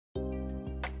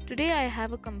Today I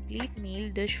have a complete meal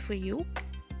dish for you,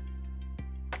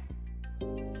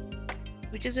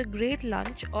 which is a great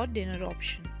lunch or dinner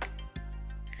option.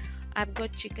 I've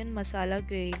got chicken masala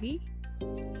gravy,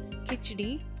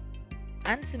 khichdi,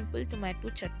 and simple tomato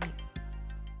chutney.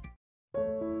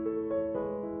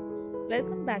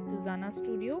 Welcome back to Zana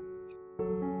Studio.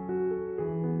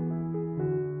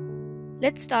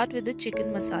 Let's start with the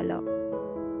chicken masala.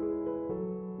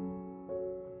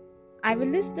 I will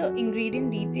list the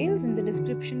ingredient details in the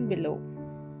description below.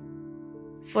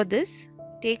 For this,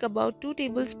 take about 2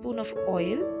 tablespoons of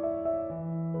oil,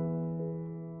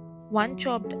 1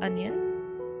 chopped onion,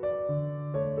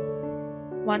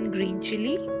 1 green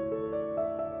chilli.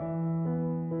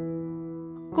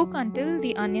 Cook until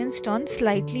the onions turn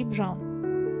slightly brown.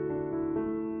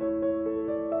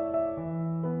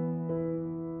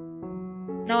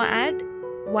 Now add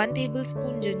 1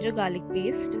 tablespoon ginger garlic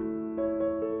paste,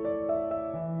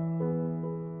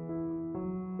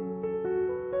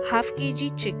 half kg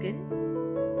chicken,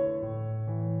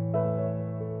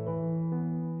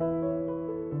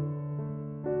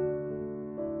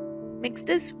 mix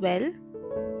this well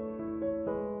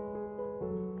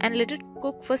and let it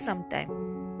cook for some time.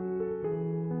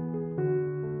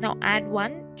 Now add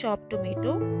 1 chopped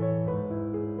tomato,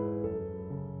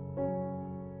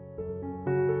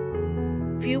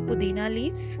 few Pudina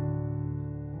leaves,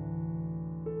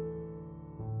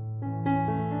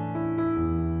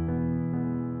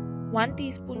 one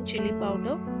teaspoon chilli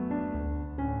powder,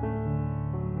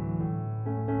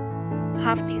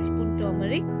 half teaspoon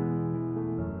turmeric,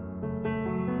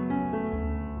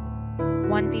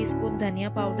 1 teaspoon Dhaniya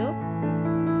powder,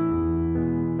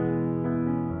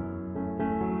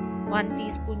 1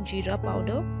 teaspoon Jeera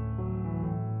powder.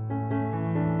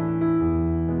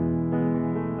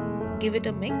 Give it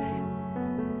a mix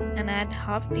and add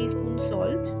half teaspoon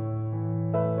salt,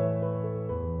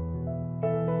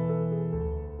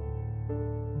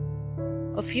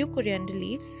 a few coriander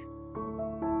leaves.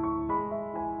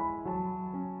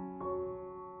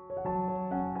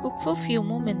 Cook for few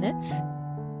more minutes.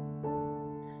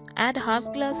 Add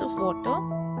half glass of water.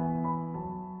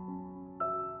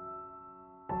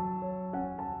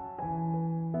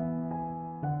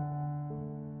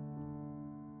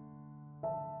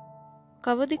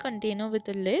 Cover the container with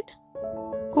a lid.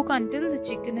 Cook until the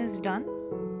chicken is done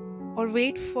or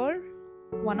wait for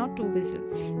 1 or 2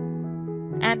 whistles.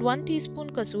 Add 1 teaspoon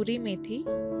kasuri methi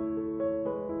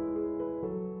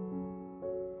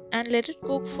and let it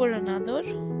cook for another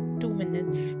 2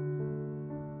 minutes.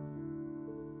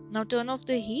 Now turn off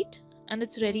the heat and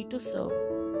it's ready to serve.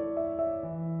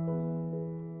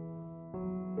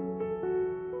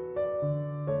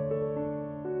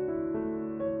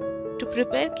 To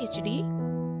prepare khichdi,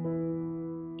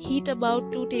 heat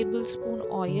about 2 tablespoons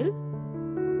oil.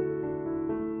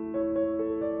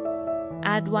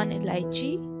 Add 1 elaichi,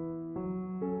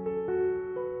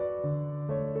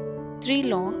 3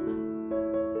 long,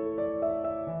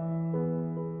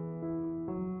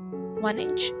 1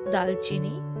 inch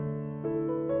dalchini,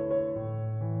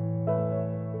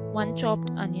 1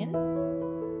 chopped onion,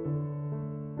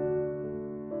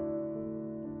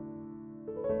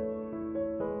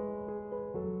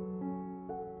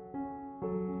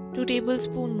 two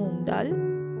tablespoons moong dal.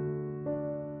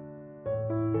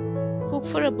 Cook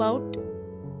for about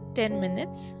 10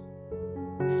 minutes.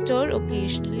 Stir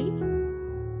occasionally.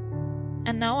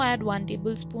 And now add 1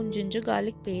 tablespoon ginger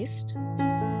garlic paste,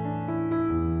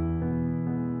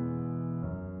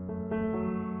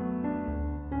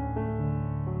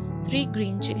 three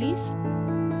green chilies,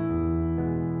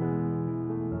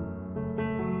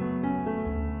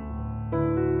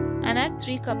 and add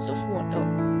 3 cups of water.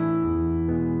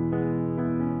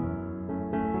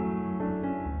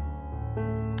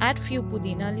 Add few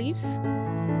Pudina leaves,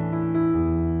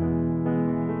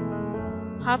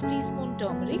 half teaspoon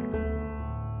turmeric.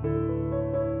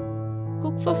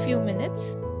 Cook for few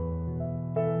minutes.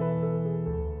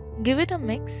 Give it a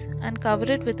mix and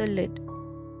cover it with a lid.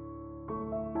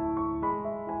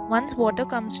 Once water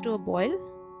comes to a boil,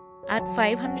 add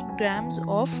 500 grams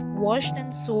of washed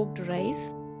and soaked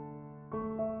rice.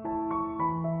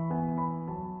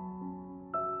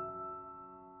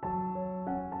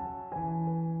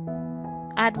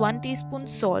 Add 1 teaspoon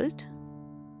salt.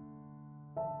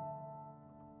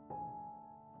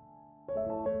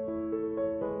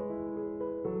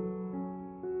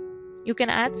 You can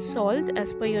add salt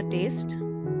as per your taste.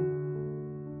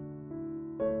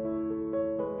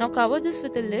 Now cover this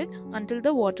with a lid until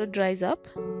the water dries up,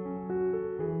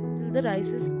 till the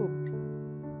rice is cooked.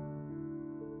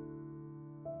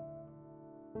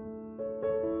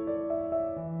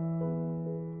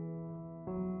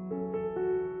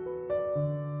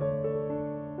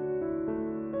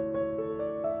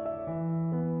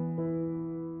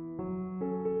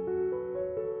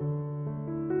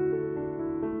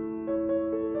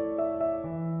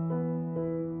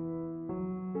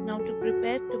 Now to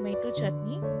prepare tomato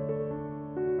chutney,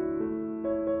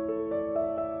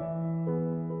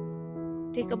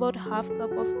 take about half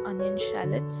cup of onion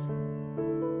shallots,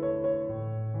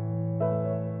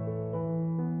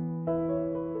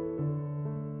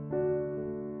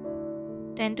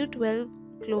 10 to 12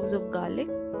 cloves of garlic,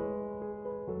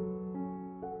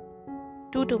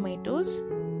 2 tomatoes,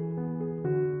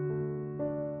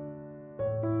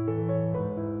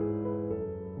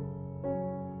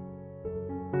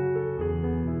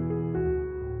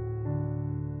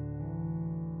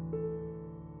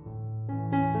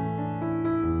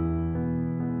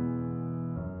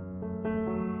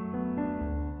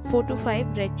 four to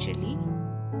 5 red chilli,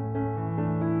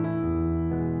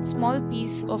 small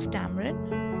piece of tamarind,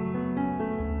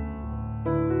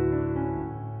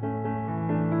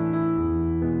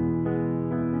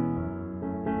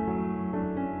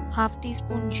 half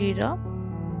teaspoon jeera,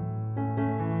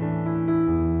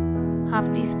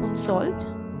 half teaspoon salt,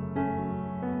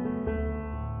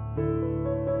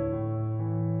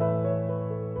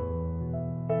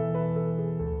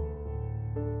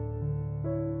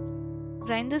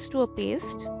 grind this to a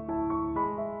paste.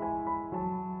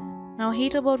 Now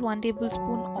heat about 1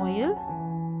 tablespoon oil,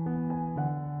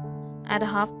 add a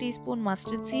half teaspoon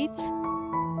mustard seeds,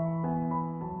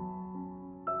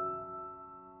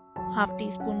 half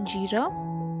teaspoon jeera,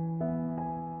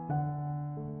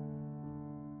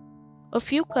 a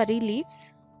few curry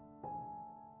leaves.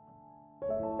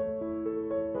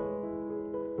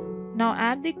 Now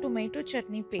add the tomato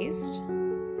chutney paste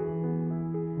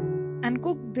and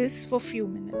cook this for few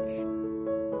minutes.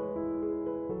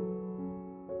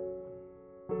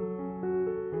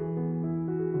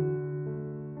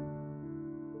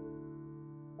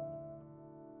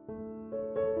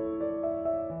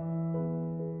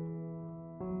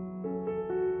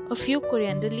 A few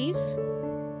coriander leaves,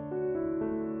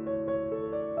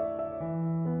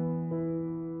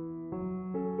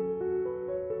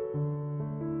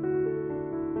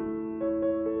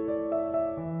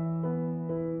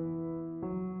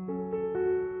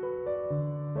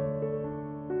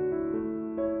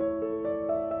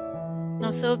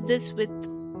 now serve this with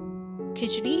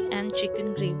khichdi and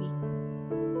chicken gravy.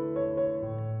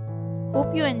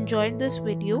 Hope you enjoyed this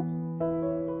video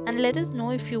and let us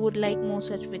know if you would like more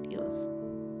such videos.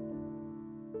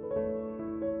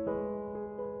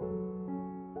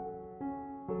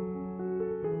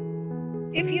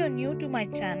 If you are new to my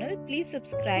channel, please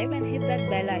subscribe and hit that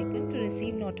bell icon to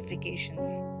receive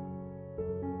notifications.